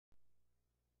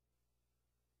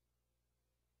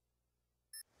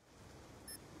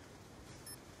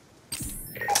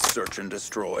Search and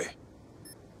destroy.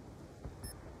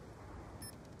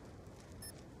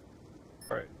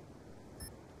 Alright.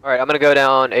 Alright, I'm gonna go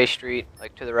down A Street,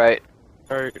 like to the right.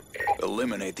 Alright.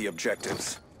 Eliminate the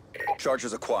objectives.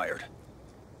 Charges acquired.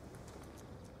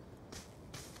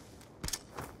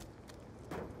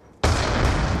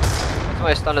 That's why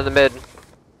I stunned in the mid.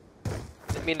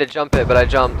 Didn't mean to jump it, but I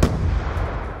jumped.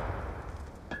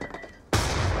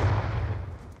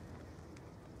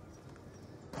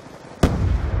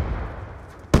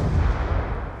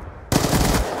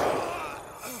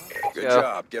 Good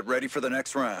job. Get ready for the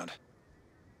next round.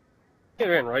 He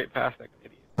ran right past that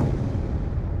idiot.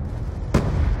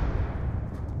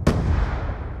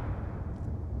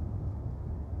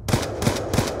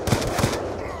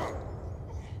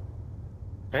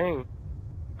 Dang.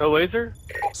 No laser?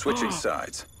 Switching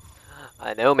sides.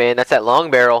 I know, man. That's that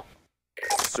long barrel.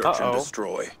 Search and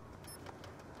destroy.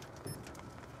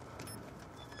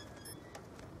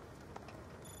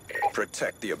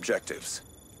 Protect the objectives.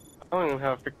 I don't even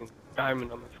have a freaking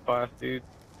diamond on this class, dude.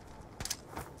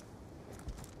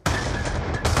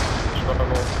 Struggle.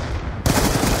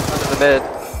 Under the mid.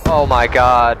 Oh my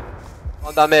god.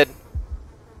 On the mid.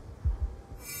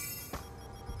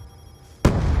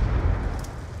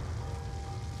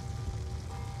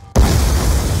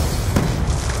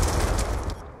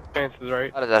 Chances,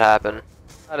 right? How does that happen?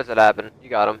 How does that happen? You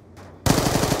got him.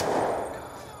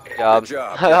 Good job. Good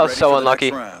job. That Get was ready so for the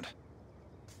unlucky. next round.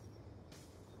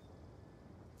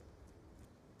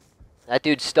 That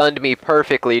dude stunned me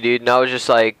perfectly, dude, and I was just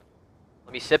like,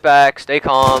 let me sit back, stay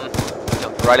calm,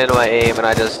 jumped right into my aim, and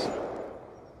I just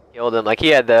killed him. Like,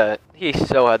 he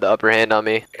so had the upper hand on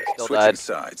me. Still Switching died.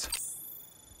 sides.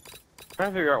 I'm trying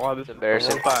to figure out why this is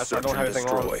embarrassing. one class. I Search don't and have anything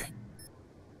on. destroy.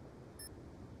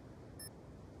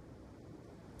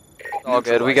 It's all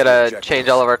good. We Neutralize the gotta objectives. change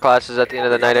all of our classes at the end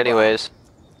of the We got night the bomb. anyways.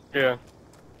 Yeah.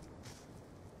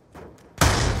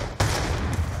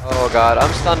 Oh god,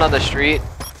 I'm stunned on the street.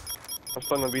 I'm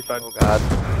still on the B side. Oh god.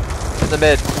 In the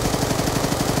mid.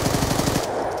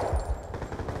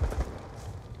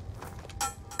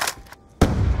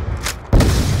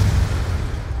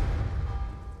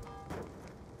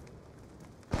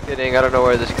 Kidding, I don't know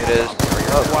where this kid is.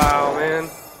 Oh, wow, man.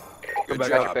 Good back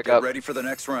job. up. Pick Get up. ready for the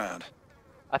next round.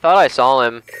 I thought I saw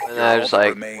him, and then I Your was ultimate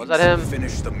like, remains. was that him?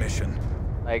 Finish the mission.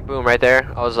 Like, boom, right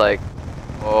there. I was like,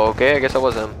 okay, I guess that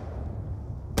was him.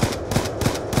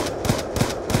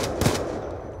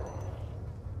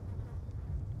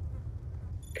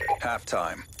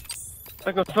 Halftime.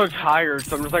 Like, I'm so tired,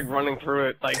 so I'm just like running through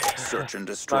it, like, Search and not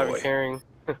destroy. even caring.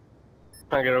 Trying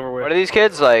to get over with. What are these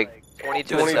kids, like,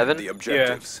 22 and 20 7? The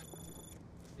objectives.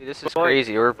 Dude, this is It's like-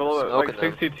 crazy. We're Below, smoking like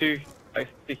them. 62, like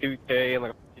 62K and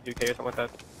like 52K or something like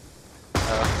that.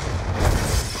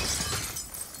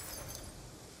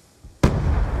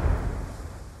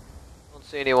 Don't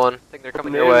see anyone. I think they're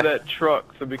coming Near your way. that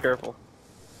truck, so be careful.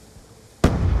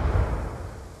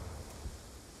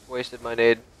 Wasted my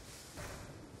nade.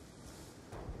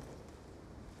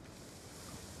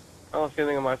 I don't see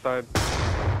anything on my side.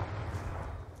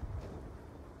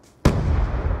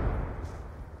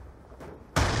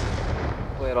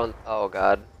 Play it on. Oh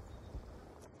god.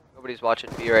 Nobody's watching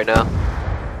B right now.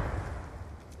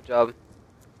 Good job.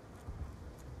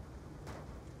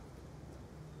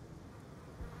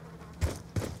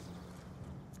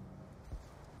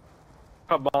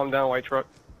 Got bombed down, white truck.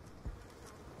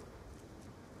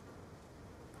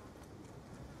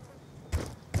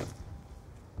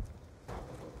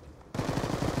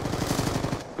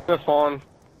 Just spawn.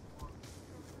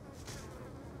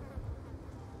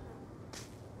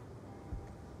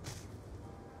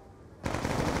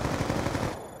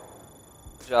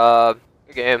 Good job.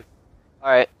 Good game.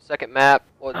 Alright, second map.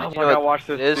 Well, Oh did my you know god, what watch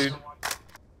it this, is? dude.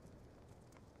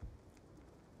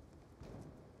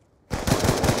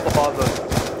 Plaza.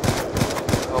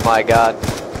 Oh my god.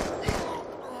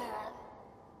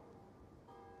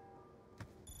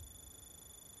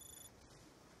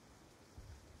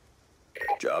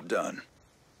 Job done.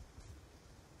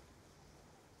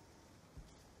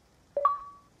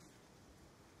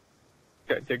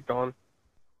 Got dicked on.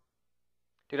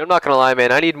 Dude, I'm not gonna lie,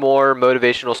 man. I need more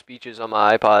motivational speeches on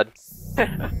my iPod.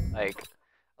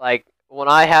 like when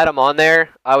I had them on there,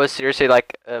 I was seriously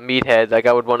like a meathead. Like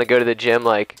I would want to go to the gym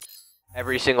like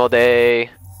every single day,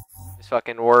 just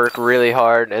fucking work really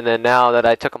hard. And then now that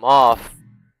I took them off,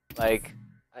 like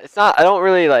it's not. I don't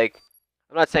really like.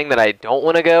 I'm not saying that I don't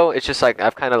want to go. It's just like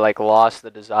I've kind of like lost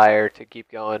the desire to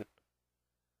keep going.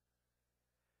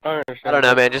 I understand. I don't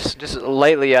know, man. Just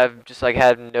lately, I've just like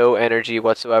had no energy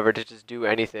whatsoever to just do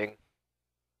anything.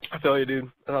 I feel you, dude.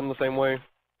 And I'm the same way.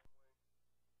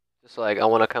 Just like I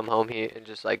want to come home here and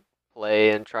just like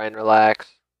play and try and relax.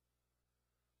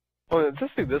 Well, it's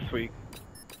just this week.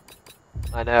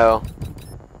 I know.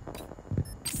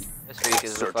 This week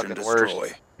is the Search and fucking worst.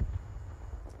 destroy.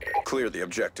 Clear the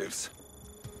objectives.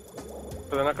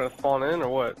 So they're not gonna spawn in or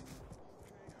what?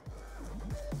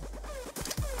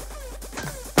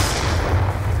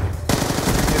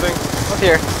 Anything? What's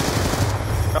here?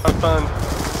 I'm done.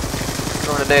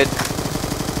 Throwing a nade.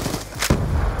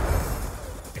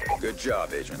 Good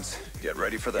job, agents. Get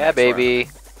ready for the Yeah, next baby.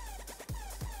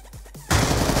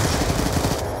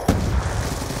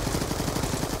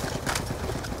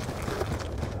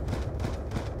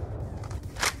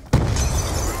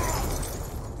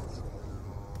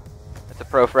 That's a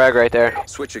pro frag right there. round.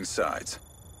 Switching sides.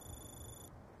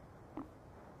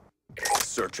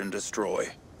 Search and destroy.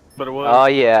 But it was. Oh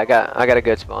yeah, I got a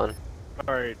good spawn.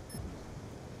 Alright.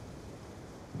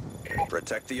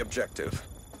 Protect the objective.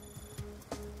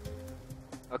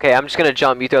 Okay, I'm just gonna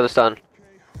jump. You throw the stun.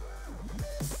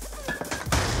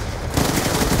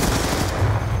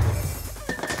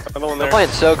 Another one I'm there. playing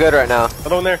so good right now.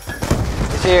 Another one there.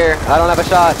 He's here. I don't have a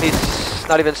shot. He's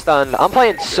not even stunned. I'm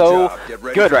playing so job. Get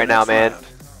ready good for the right now, next man. round.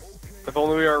 If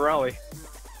only we were at rally.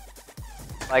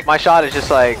 Like my shot is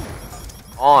just like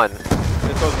on.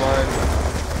 This was mine.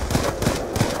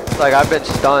 It's like I've been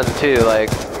stunned too, like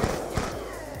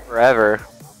forever.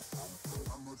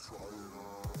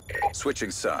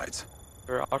 Switching sides.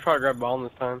 Sure, I'll try to grab bomb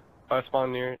this time. If I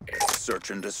spawn near it. Search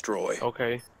and destroy.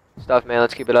 Okay. Stuff, man.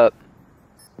 Let's keep it up.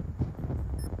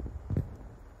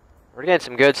 We're getting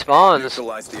some good spawns.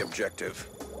 Neutralize the objective.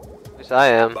 At least I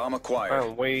am. Bomb acquired.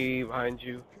 I'm way behind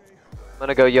you. I'm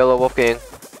gonna go YOLO Wolfgang.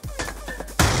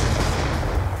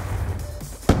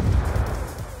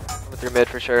 With your mid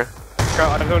for sure.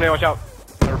 I don't know, watch out.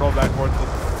 I roll back towards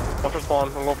this. Watch for spawn.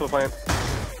 I'm going for the plant.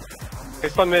 Okay,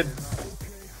 stun mid.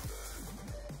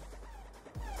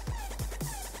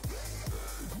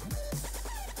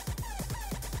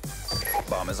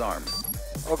 Bomb is armed.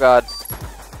 Oh god.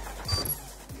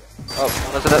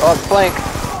 Oh, listen to oh flank.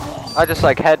 I just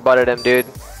like headbutted him, dude.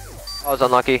 I was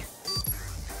unlucky.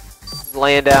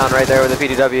 Laying down right there with the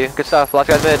PDW. Good stuff. Last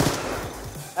guy's mid.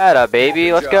 Atta baby,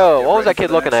 Good let's job. go. Get What was ready that kid for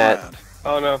the looking next at? round.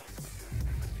 Oh no.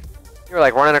 You were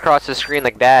like running across the screen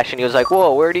like Dash, and he was like,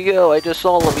 "Whoa, where'd he go? I just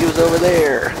saw him. He was over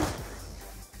there."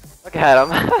 Look at him.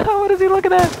 What is he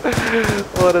looking at?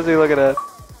 What is he looking at?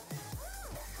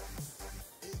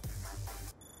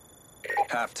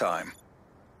 Halftime.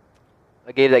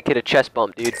 I gave that kid a chest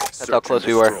bump, dude. That's Search how close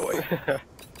and we were.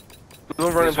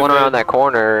 destroy. Just went around that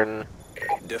corner and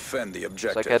Defend the just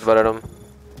objective. like headbutted him.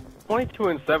 22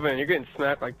 and 7. You're getting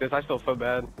smacked like this. I feel so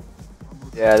bad.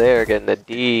 Yeah, they are getting the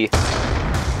D.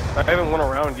 I haven't won a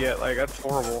round yet. Like that's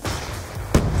horrible.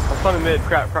 I'm stunning mid.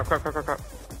 Crap.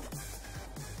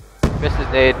 Missed his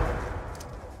nade.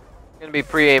 Gonna be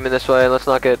pre-aiming this way. Let's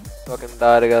not get fucking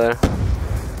die together.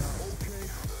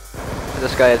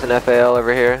 This guy is an FAL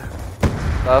over here.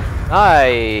 Stuff.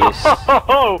 Nice.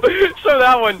 Oh, show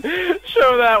that one.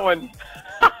 Show that one.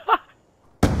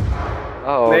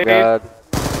 Oh Nade. god.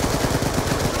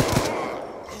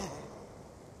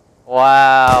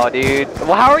 Wow, dude.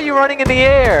 Well, how are you running in the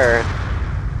air?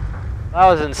 That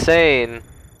was insane.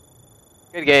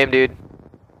 Good game, dude.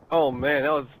 Oh man,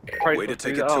 that was priceless. Way to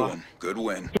take dude. it to Oh, him. Good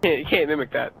win. You can't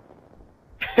mimic that.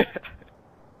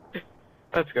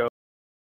 Let's go.